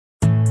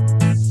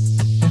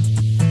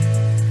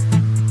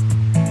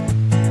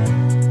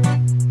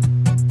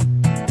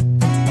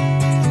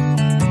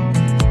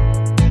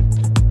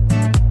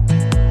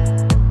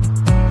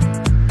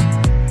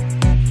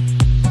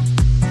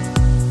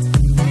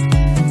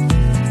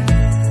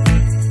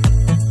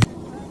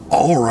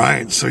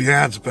Alright, so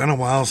yeah, it's been a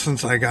while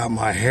since I got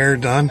my hair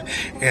done,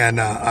 and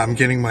I'm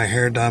getting my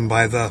hair done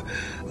by the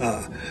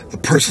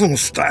personal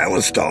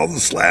stylist all the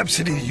Slab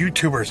City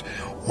YouTubers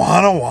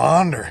wanna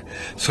wander.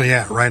 So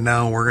yeah, right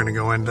now we're gonna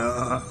go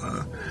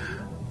into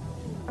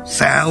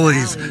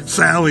Sally's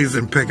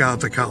and pick out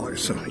the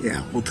colors. So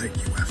yeah, we'll take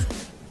you with.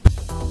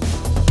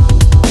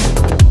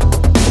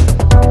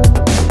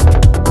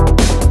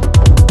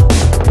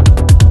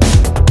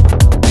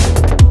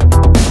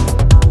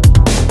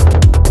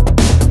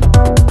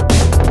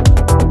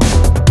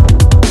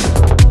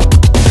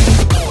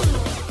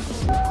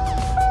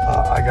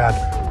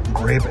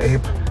 Grape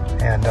ape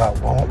and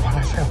what did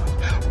I say?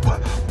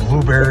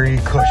 Blueberry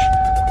kush.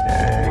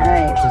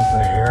 And which is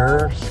the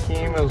hair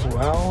scheme as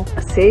well.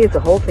 See, it's a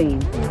whole theme.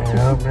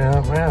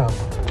 Yeah.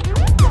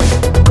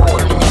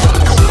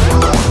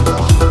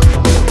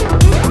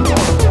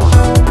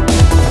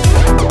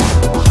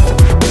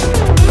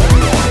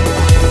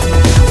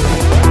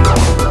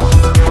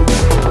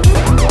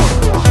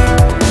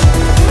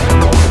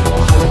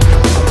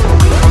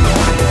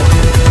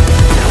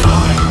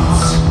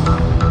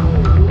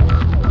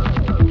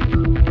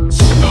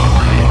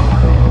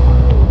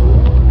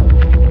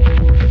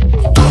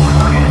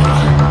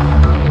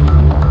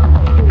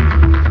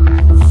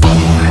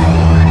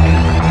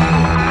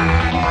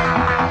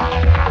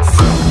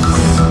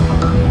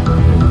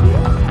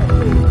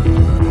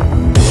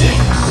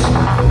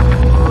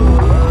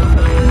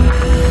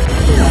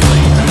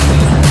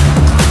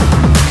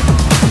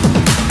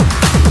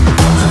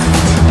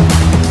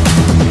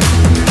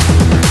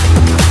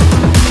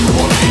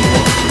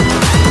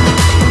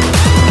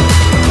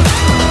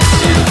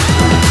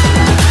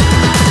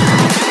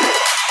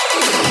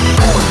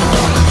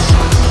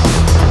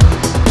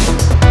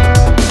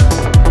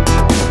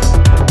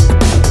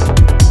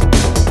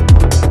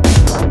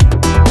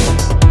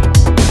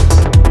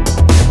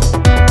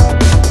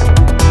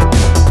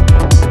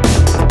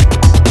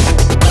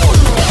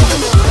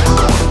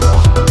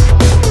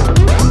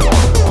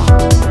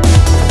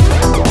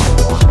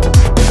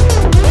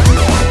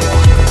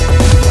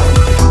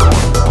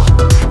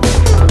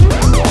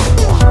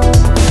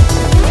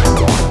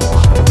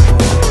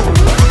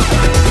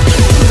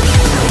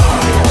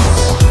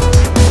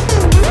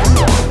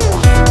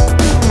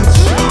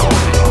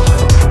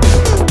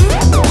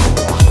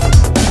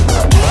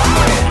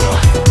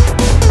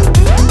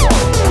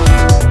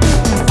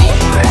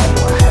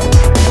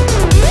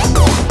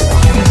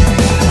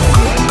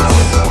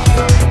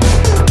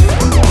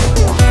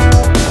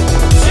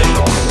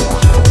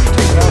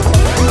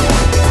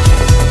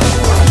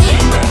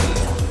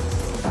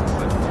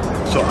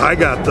 I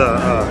got the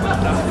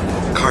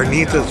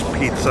carnitas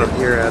pizza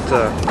here at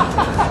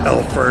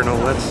Inferno.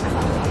 Let's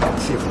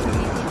see if we can.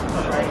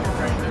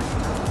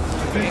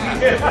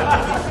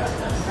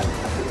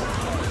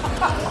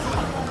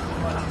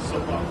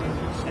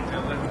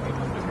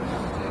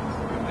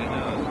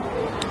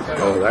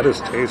 Oh, that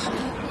is tasty.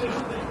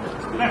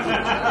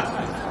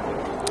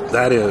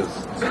 That is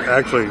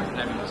actually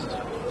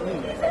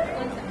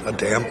a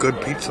damn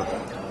good pizza.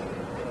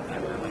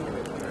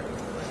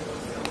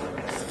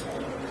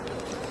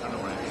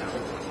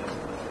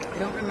 I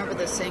don't remember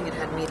this saying it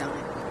had meat on it.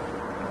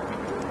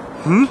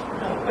 I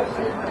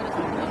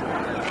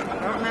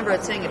don't remember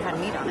it saying it had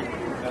meat on it.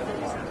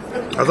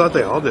 I thought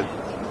they all did.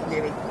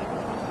 Maybe.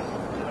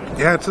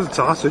 Yeah, it said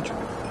sausage.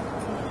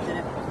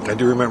 I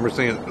do remember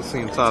seeing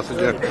sausage.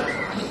 Yeah.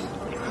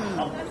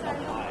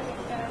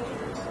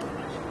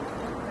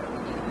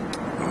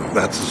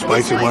 That's a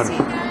spicy one.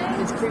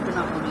 It's creeping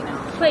up on me now.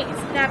 Please,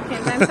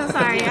 napkins. I'm so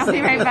sorry. I'll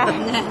be right back.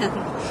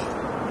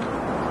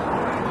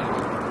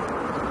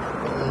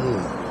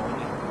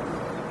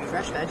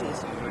 Fresh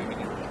veggies.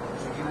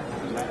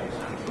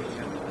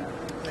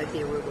 Like the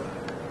arugula.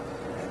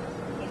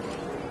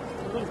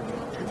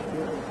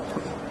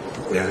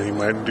 Yeah, you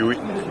might do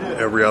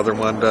every other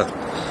one to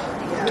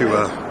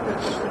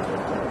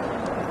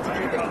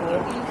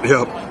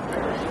yep.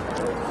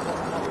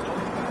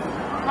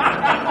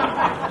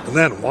 And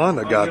then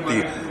Wanda got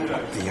the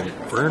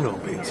Inferno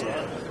pizza.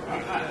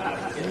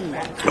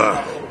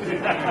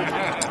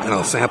 And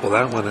I'll sample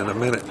that one in a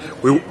minute.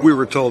 We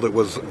were told it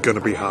was going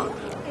to be hot.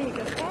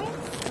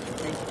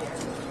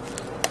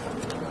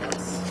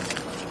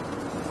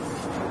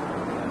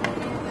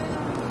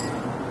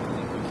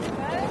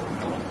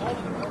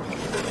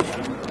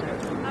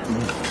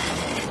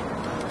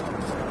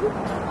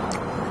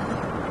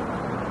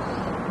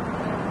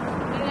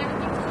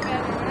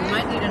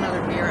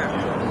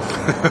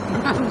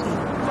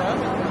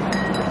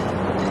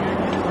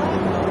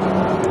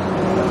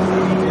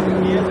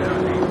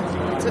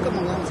 Took them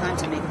a long time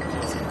to make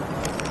these.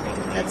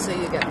 That's so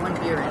you get one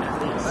beer in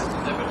at least.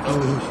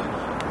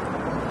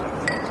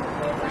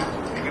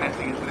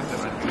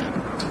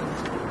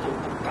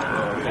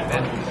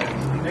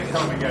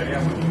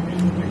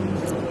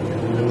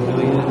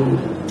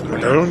 I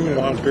don't even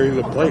want to carry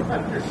the plate.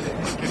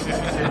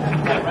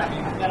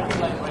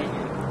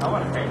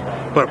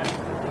 But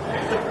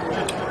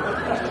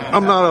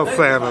I'm not a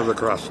fan of the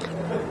crust.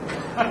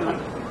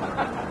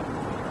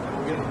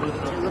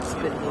 It looks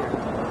good here.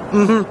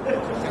 Mm-hmm.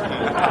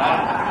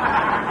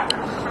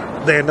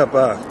 They end up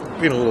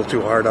being a little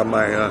too hard on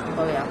my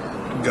Oh yeah.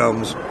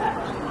 gums.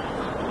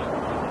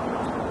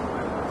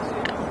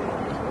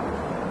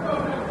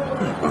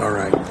 All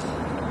right.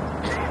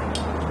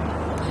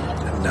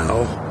 And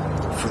now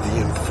for the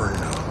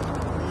Inferno.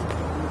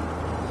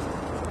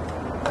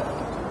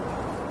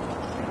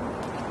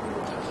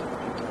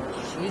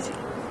 Cheesy.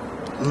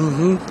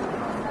 Mm-hmm.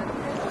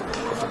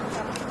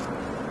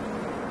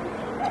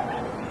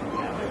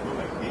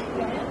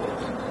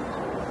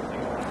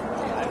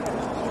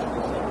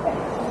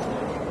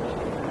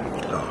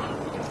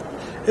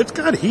 It's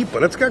got heat,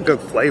 but it's got good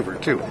flavor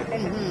too.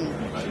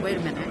 Mm-hmm. Wait a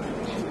minute.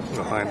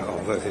 No, I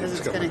know that Because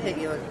it's going to hit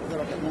you a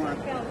little bit more.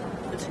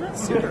 It's not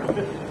super.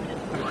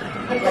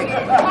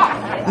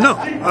 No,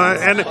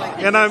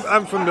 and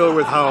I'm familiar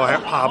with how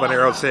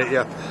habaneros hit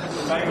you.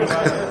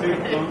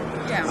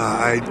 Yeah.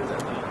 I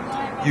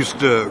used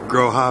to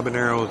grow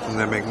habaneros and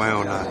then make my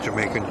own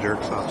Jamaican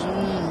jerk sauce.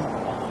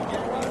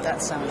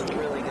 That sounds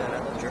really good. I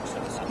love jerk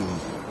sauce. I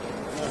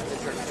love the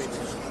jerk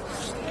flavors.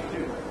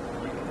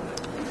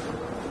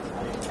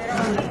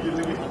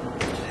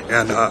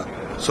 And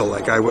so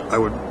like I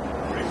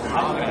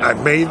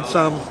made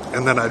some,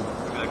 and then I'd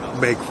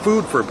make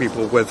food for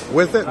people with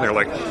it, and they're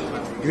like,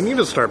 you need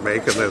to start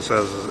making this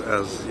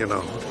as you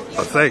know,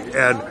 a thing.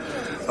 And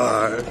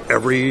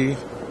every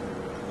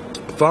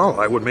fall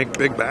I would make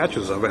big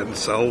batches of it and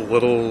sell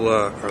little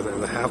are they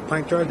the half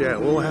pint jars? Yeah,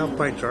 little half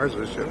pint jars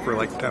of shit for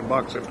like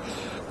 $10, and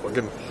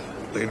fucking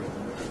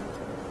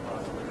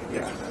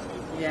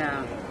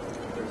Yeah.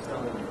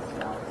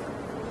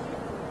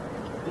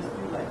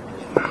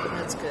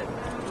 That's good.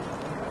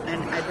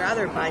 And I'd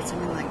rather buy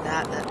something like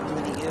that I'm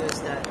going to use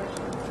that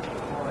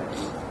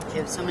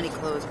give so many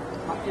clothes.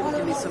 People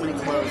give me so many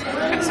clothes.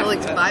 So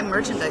like to buy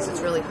merchandise, it's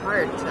really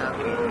hard to buy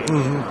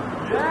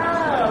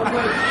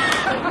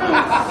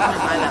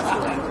that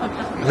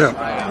food.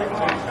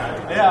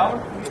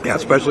 Yeah,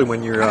 especially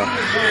when you're a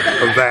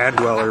van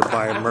dweller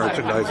buying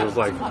merchandise. It's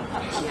like,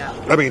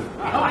 I mean,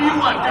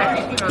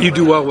 you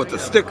do well with the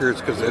stickers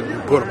because then you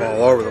put them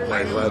all over the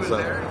place.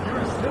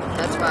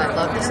 That's why I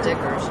love the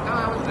stickers.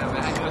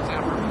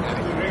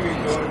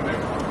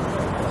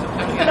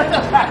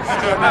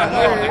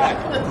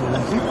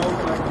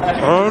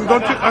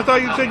 Don't you? I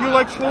thought you said you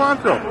like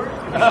cilantro.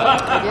 I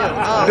do.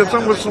 Oh, Get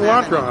some with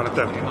cilantro on it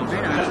then.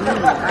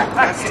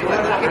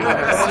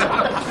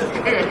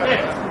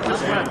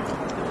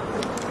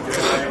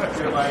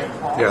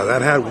 Yeah,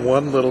 that had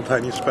one little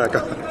tiny speck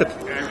on it. I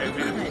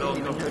didn't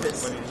even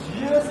notice.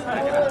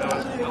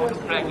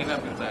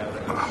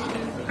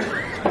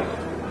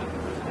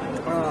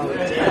 Oh,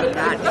 damn,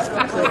 that is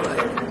good.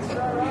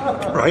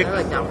 Right? I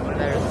like that one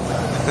better.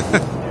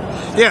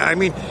 Yeah, I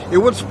mean, it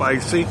was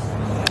spicy,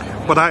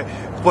 but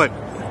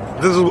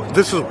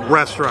this is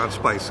restaurant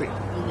spicy.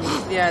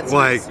 Yeah, it's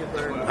Like,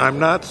 super. I'm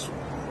not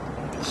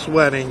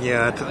sweating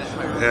yet,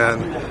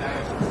 and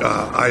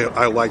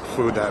I like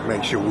food that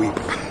makes you weep.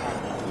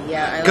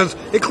 Yeah, Because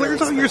like it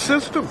clears really out your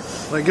system.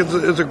 Like,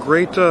 it's a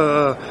great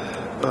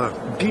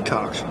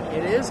detox.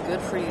 It is good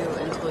for you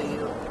until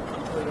you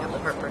have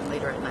heartburn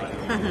later at night.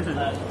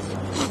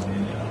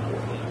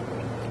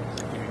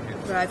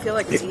 But I feel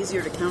like it's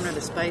easier to counter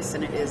the spice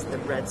than it is the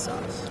red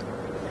sauce.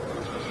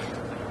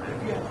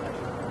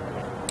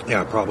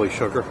 Yeah, probably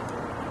sugar.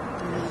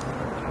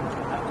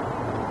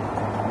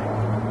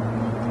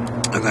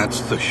 And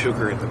that's the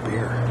sugar in the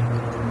beer.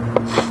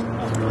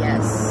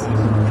 Yes.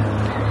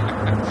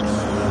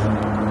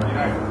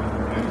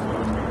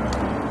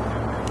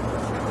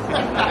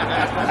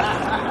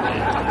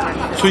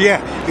 So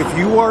yeah, if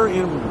you are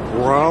in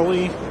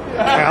Raleigh,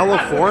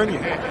 California,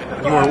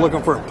 you are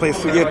looking for a place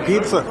to get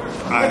pizza,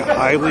 I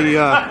highly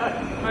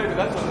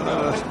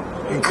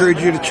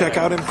encourage you to check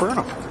out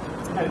Inferno.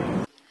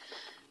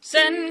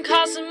 Send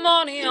Carson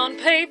money on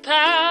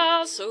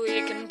PayPal so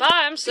he can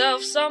buy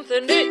himself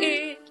something to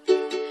eat.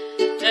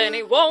 Then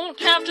he won't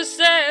have to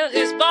sell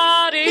his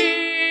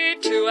body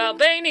to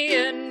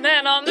Albanian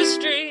men on the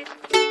street.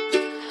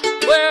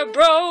 Where a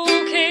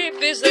broke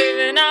hippie's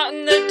living out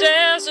in the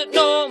desert,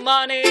 no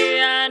money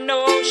and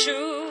no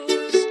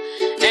shoes.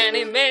 And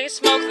he may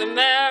smoke the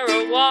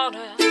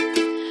marijuana,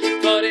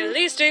 but at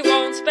least he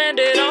won't spend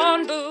it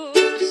on booze.